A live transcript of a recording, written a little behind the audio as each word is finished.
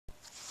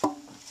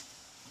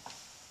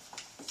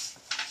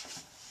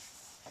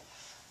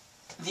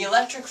The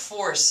electric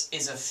force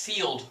is a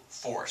field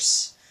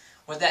force.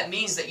 What that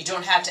means is that you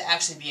don't have to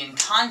actually be in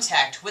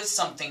contact with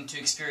something to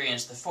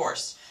experience the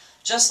force.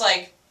 Just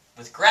like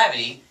with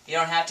gravity, you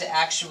don't have to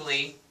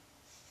actually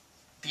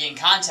be in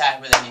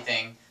contact with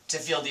anything to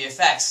feel the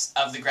effects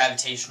of the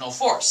gravitational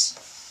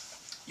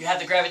force. You have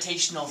the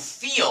gravitational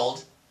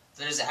field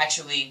that is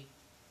actually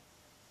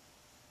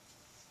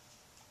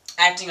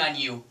acting on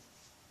you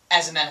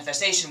as a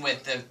manifestation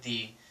with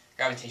the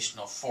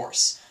gravitational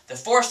force. The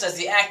force does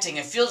the acting,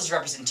 and field is a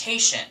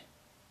representation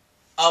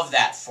of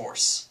that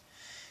force.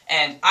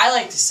 And I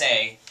like to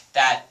say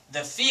that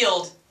the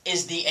field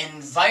is the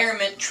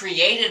environment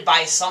created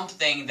by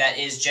something that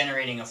is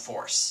generating a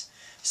force.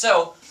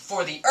 So,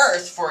 for the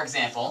Earth, for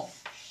example,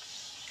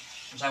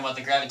 we're talking about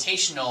the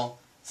gravitational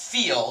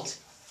field.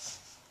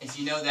 If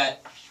you know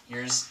that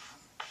here's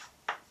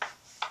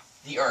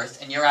the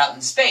Earth, and you're out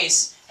in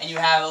space, and you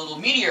have a little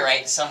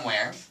meteorite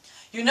somewhere,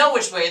 you know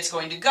which way it's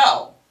going to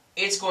go.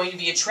 It's going to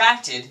be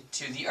attracted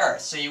to the Earth.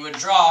 So you would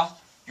draw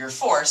your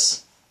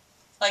force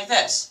like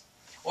this.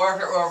 Or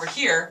if it were over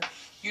here,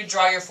 you'd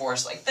draw your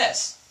force like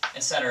this,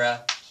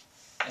 etc.,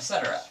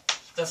 etc.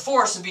 The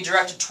force would be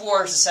directed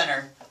towards the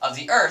center of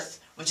the Earth,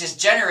 which is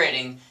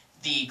generating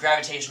the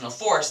gravitational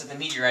force that the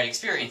meteorite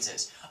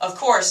experiences. Of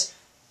course,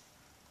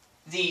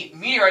 the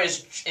meteorite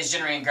is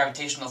generating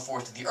gravitational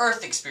force that the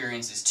Earth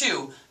experiences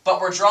too, but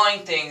we're drawing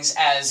things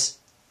as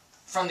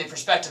from the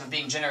perspective of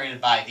being generated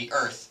by the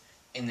Earth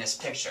in this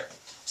picture.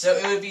 So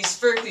it would be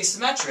spherically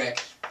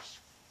symmetric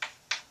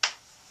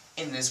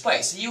in this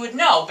way. So you would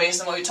know,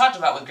 based on what we talked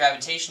about with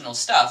gravitational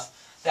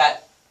stuff,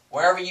 that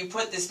wherever you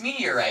put this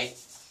meteorite,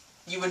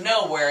 you would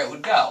know where it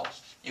would go.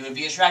 It would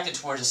be attracted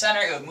towards the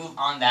center, it would move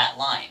on that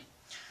line.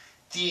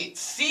 The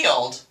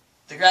field,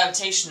 the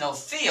gravitational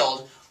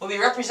field, will be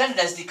represented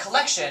as the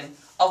collection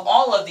of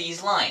all of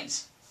these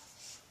lines.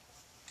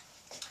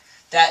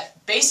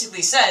 That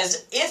basically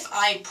says, if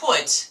I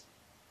put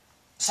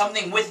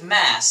something with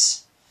mass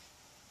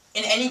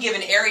in any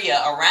given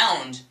area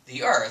around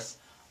the Earth,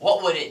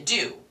 what would it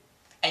do?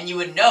 And you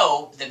would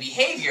know the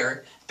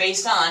behavior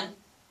based on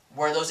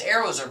where those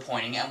arrows are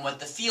pointing and what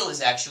the field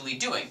is actually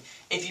doing.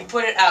 If you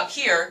put it out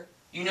here,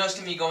 you know it's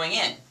going to be going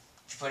in.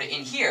 If you put it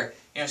in here,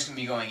 you know it's going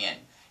to be going in.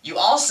 You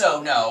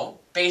also know,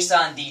 based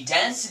on the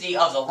density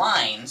of the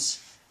lines,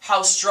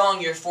 how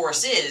strong your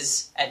force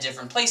is at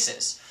different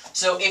places.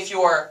 So if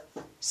you're,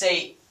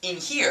 say, in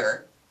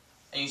here,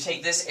 and you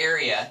take this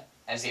area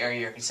as the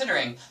area you're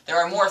considering, there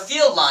are more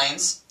field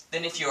lines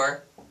than if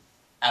you're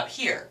out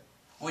here.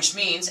 Which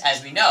means,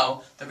 as we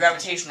know, the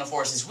gravitational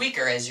force is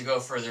weaker as you go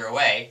further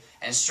away,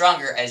 and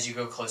stronger as you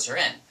go closer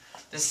in.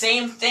 The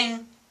same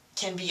thing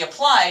can be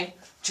applied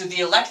to the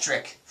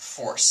electric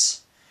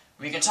force.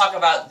 We can talk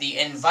about the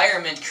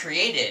environment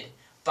created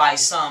by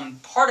some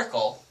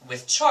particle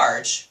with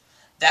charge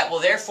that will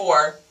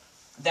therefore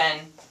then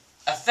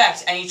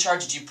affect any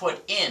charge that you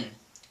put in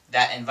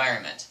that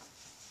environment.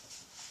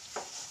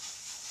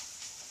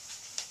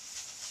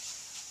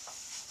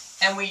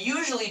 And we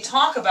usually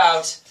talk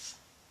about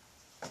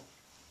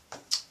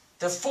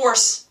the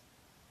force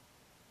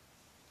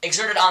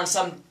exerted on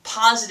some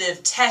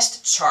positive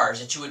test charge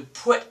that you would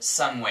put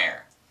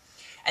somewhere.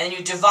 And then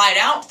you divide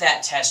out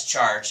that test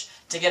charge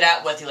to get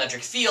at what the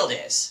electric field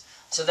is.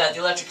 So that the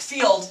electric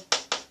field,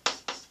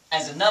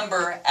 as a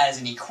number, as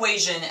an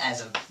equation,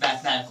 as a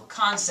mathematical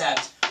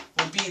concept,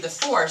 would be the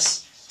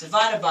force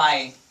divided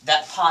by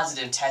that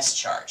positive test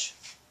charge.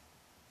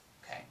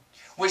 Okay?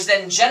 Which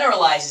then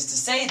generalizes to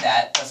say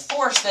that the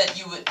force that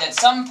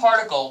some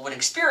particle would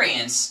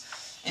experience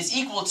is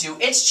equal to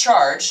its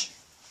charge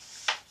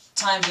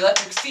times the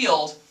electric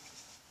field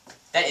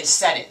that it's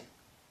set in.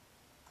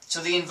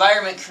 So the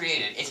environment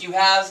created. If you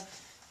have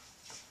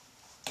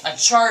a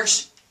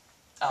charge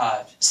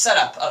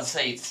setup of,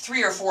 say,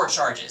 3 or 4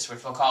 charges,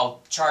 which we'll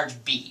call charge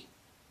B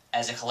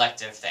as a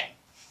collective thing,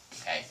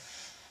 okay?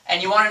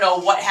 And you want to know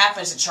what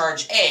happens to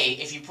charge A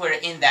if you put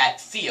it in that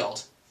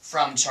field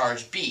from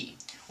charge B.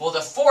 Well,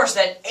 the force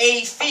that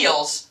A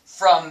feels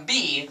from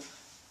B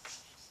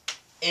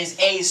is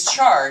A's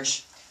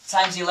charge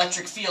times the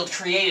electric field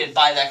created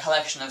by that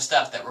collection of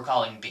stuff that we're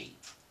calling B.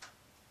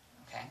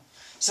 Okay?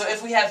 So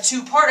if we have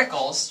 2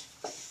 particles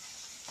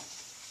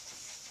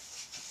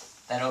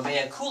that obey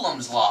a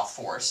Coulomb's law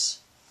force,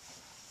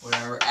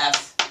 where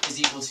F is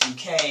equal to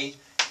K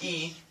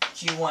E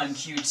Q1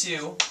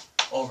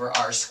 Q2 over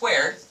R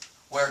squared,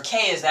 where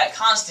K is that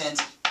constant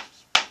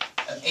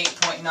of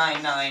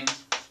 8.99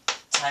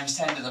 times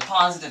 10 to the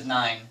positive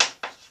 9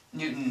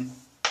 Newton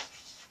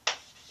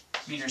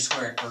meters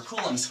squared per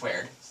Coulomb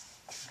squared.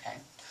 Okay.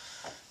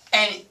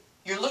 And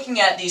you're looking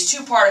at these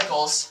 2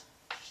 particles,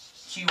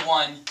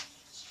 Q1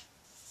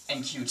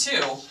 and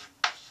Q2,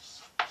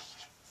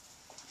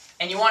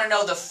 and you want to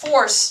know the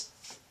force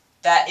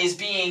that is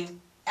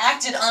being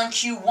acted on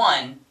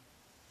Q1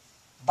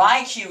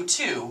 by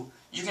Q2.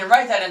 You can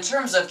write that in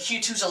terms of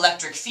Q2's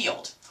electric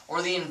field,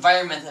 or the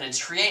environment that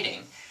it's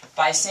creating,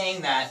 by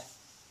saying that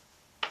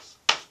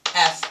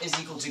F is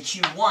equal to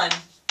Q1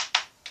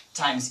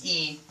 times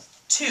E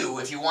 2,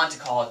 if you want to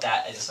call it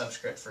that as a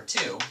subscript for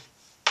 2,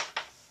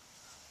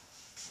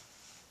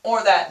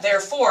 or that,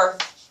 therefore,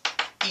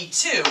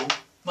 E2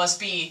 must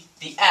be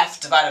the F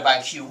divided by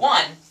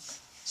Q1,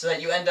 so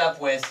that you end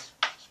up with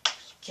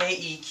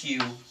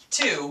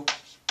KEQ2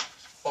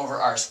 over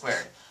R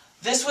squared.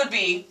 This would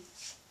be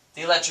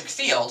the electric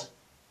field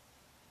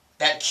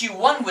that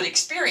Q1 would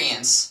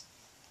experience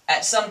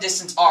at some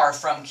distance r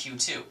from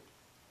Q2.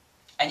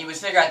 And you would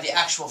figure out the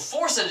actual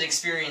force that it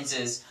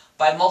experiences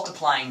by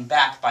multiplying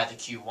back by the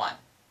Q1.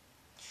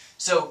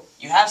 So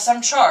you have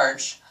some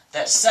charge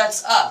that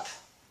sets up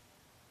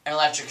an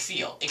electric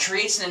field. It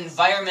creates an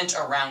environment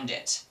around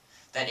it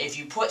that if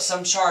you put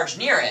some charge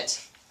near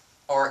it,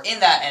 or in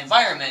that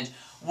environment,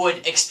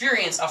 would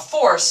experience a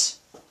force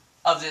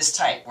of this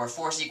type, where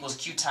force equals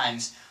Q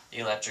times the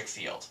electric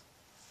field.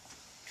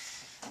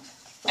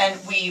 And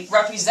we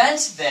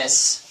represent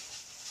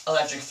this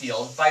electric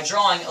field by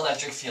drawing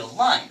electric field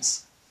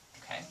lines.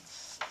 Okay?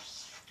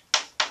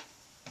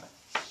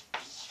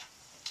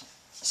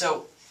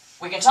 So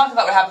we can talk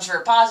about what happens for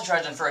a positive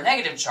charge and for a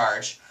negative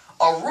charge.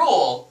 A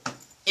rule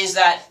is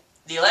that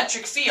the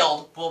electric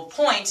field will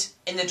point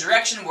in the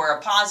direction where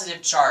a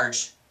positive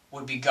charge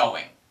would be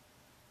going,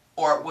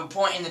 or would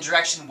point in the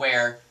direction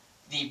where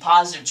the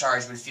positive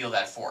charge would feel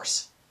that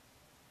force.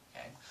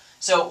 Okay?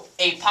 So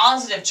a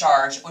positive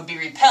charge would be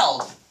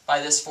repelled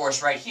by this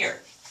force right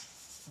here,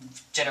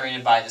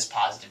 generated by this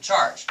positive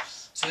charge.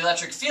 So the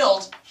electric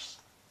field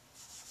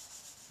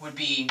would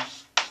be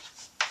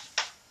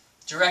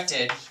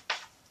directed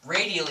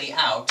radially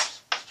out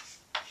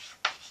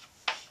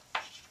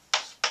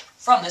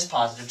from this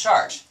positive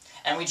charge.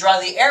 And we draw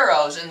the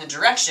arrows in the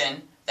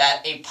direction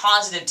that a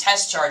positive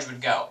test charge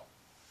would go.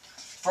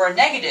 For a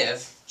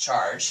negative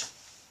charge,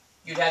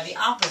 you'd have the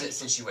opposite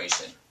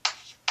situation.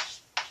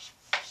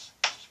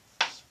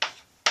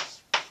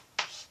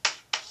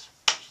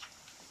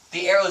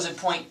 The arrows would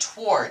point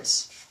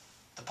towards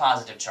the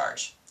positive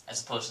charge,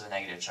 as opposed to the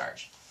negative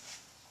charge.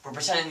 We're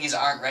pretending these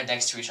aren't right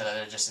next to each other,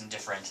 they're just in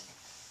different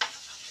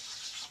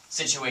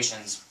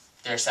situations.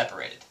 They're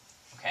separated.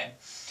 Okay?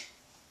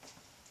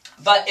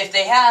 But if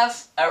they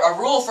have, a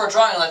rule for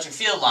drawing electric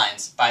field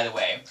lines, by the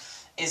way,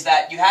 is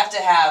that you have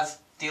to have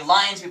the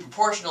lines be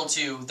proportional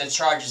to the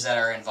charges that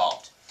are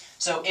involved.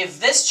 So if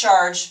this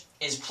charge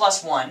is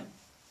plus 1,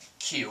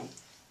 Q,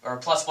 or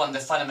plus 1, the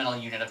fundamental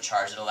unit of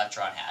charge that an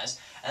electron has,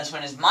 and this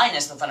one is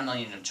minus the fundamental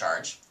unit of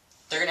charge,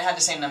 they're going to have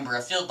the same number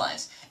of field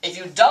lines. If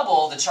you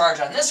double the charge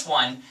on this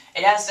one,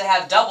 it has to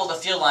have double the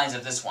field lines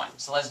of this one.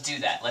 So let's do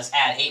that. Let's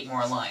add 8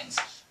 more lines.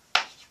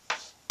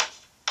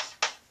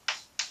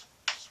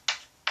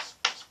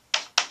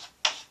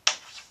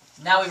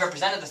 Now we've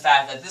represented the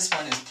fact that this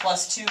one is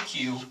plus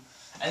 2Q,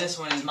 and this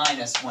one is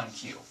minus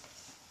 1Q.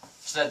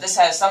 So that this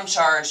has some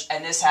charge,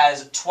 and this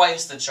has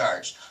twice the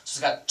charge. So it's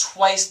got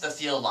twice the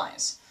field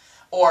lines.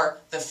 Or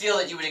the field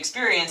that you would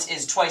experience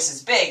is twice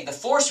as big. The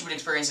force you would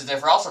experience is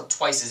therefore also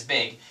twice as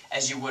big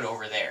as you would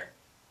over there.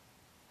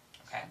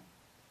 Okay?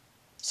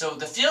 So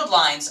the field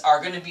lines are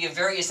going to be a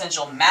very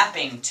essential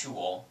mapping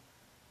tool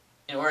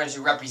in order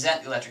to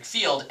represent the electric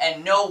field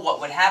and know what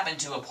would happen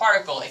to a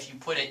particle if you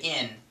put it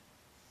in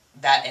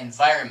that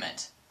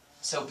environment.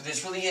 So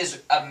this really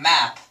is a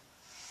map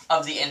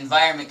of the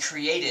environment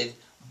created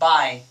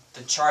by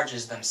the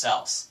charges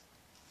themselves.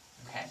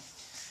 Okay?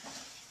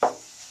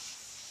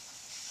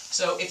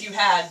 So if you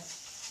had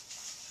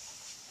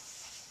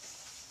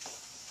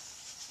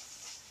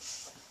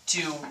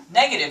two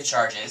negative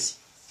charges,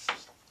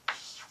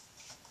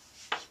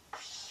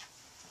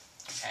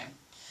 okay,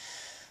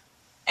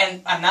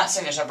 and I'm not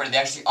saying they're separated, they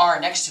actually are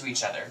next to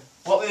each other,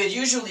 what we would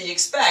usually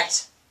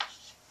expect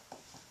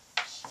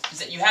is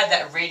that you had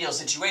that radial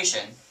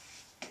situation,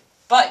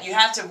 but you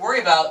have to worry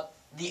about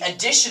the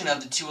addition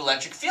of the two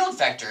electric field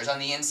vectors on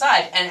the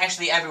inside and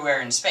actually everywhere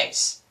in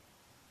space.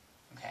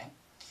 Okay?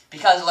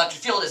 Because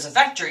electric field is a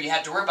vector, you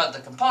have to worry about the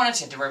components,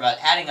 you have to worry about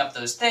adding up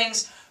those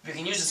things. We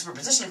can use the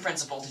superposition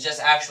principle to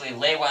just actually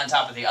lay one on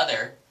top of the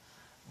other,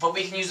 but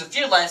we can use the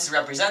field lines to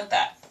represent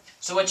that.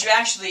 So what you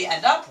actually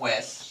end up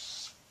with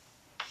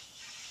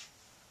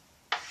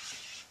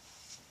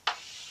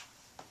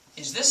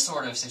is this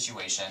sort of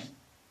situation.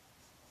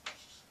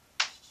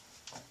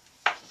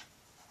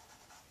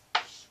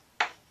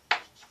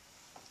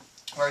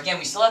 Where again,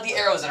 we still have the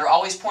arrows that are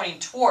always pointing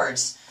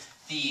towards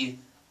the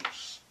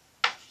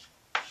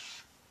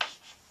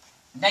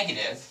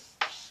negative,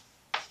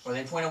 or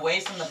they point away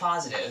from the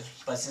positive,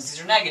 but since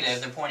these are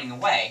negative, they're pointing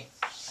away.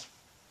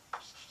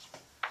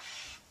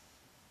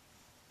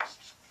 I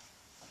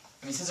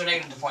mean, since they're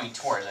negative, they're pointing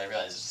towards, I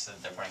realize it's just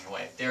that they're pointing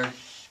away. They're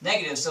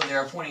negative, so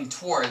they're pointing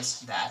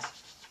towards that.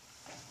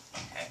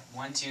 Okay,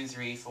 1, 2,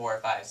 3, 4,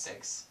 5,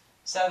 6,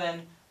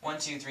 7. 1,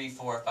 2, 3,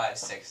 4, 5,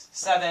 6,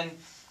 7.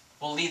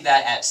 We'll leave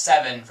that at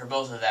 7 for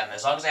both of them.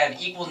 As long as I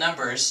have equal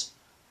numbers,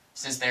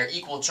 since they're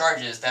equal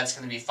charges, that's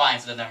going to be fine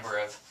for the number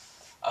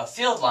of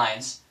field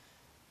lines.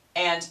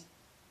 And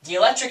the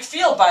electric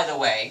field, by the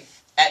way,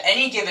 at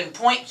any given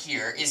point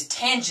here is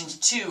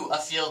tangent to a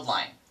field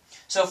line.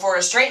 So for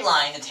a straight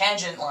line, the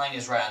tangent line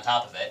is right on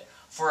top of it.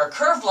 For a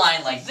curved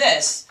line like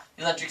this,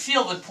 the electric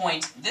field would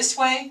point this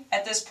way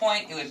at this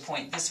point, it would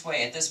point this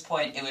way at this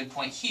point, it would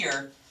point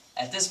here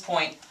at this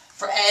point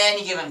for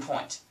any given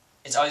point.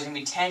 It's always going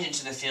to be tangent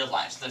to the field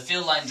line. So the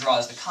field line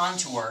draws the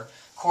contour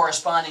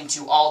corresponding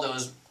to all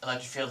those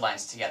electric field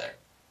lines together.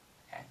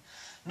 Okay.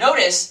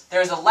 Notice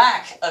there's a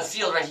lack of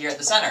field right here at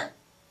the center.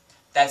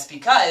 That's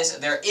because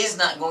there is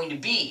not going to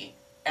be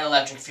an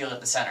electric field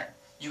at the center.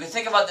 You can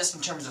think about this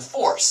in terms of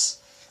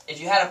force. If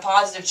you had a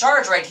positive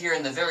charge right here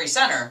in the very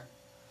center,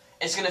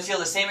 it's going to feel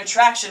the same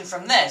attraction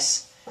from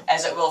this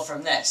as it will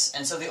from this.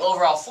 And so the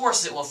overall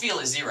force it will feel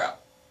is 0.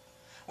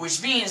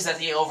 Which means that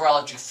the overall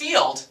electric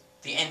field,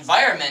 the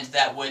environment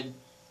that would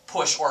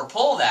push or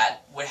pull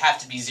that, would have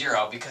to be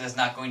 0 because it's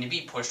not going to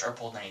be pushed or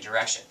pulled in any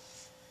direction.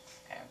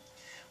 Okay.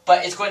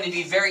 But it's going to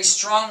be very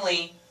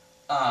strongly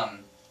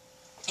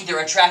either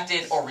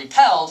attracted or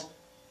repelled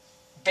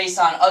based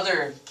on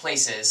other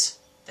places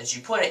that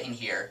you put it in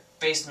here,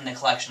 based on the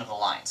collection of the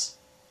lines.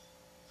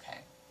 Okay.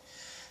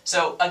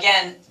 So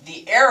again,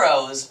 the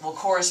arrows will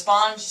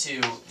correspond to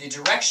the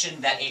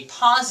direction that a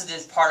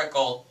positive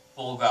particle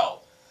will go.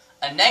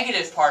 A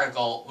negative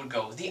particle would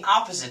go the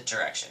opposite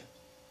direction.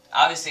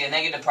 Obviously, a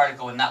negative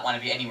particle would not want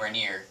to be anywhere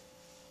near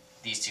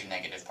these two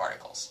negative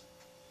particles.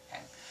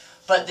 Okay.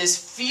 But this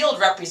field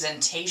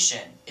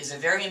representation is a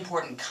very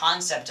important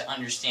concept to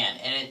understand,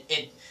 and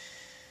it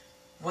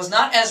was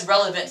not as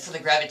relevant for the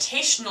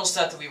gravitational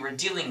stuff that we were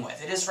dealing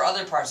with. It is for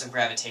other parts of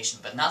gravitation,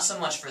 but not so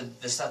much for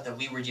the stuff that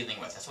we were dealing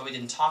with. That's why we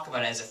didn't talk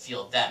about it as a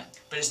field then.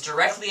 But it's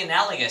directly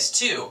analogous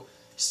to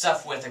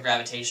stuff with a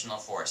gravitational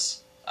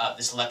force.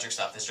 This electric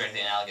stuff is directly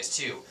analogous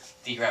to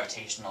the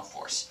gravitational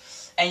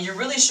force. And you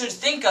really should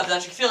think of the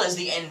electric field as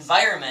the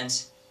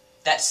environment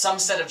that some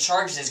set of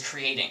charges is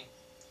creating.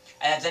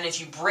 And then if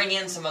you bring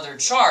in some other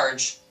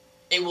charge,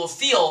 it will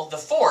feel the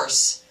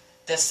force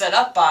that's set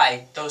up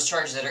by those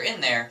charges that are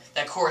in there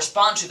that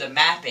correspond to the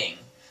mapping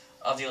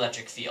of the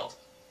electric field.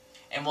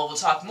 And we'll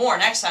talk more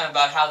next time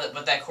about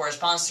what that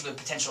corresponds to with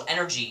potential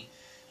energy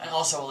and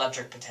also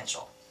electric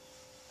potential.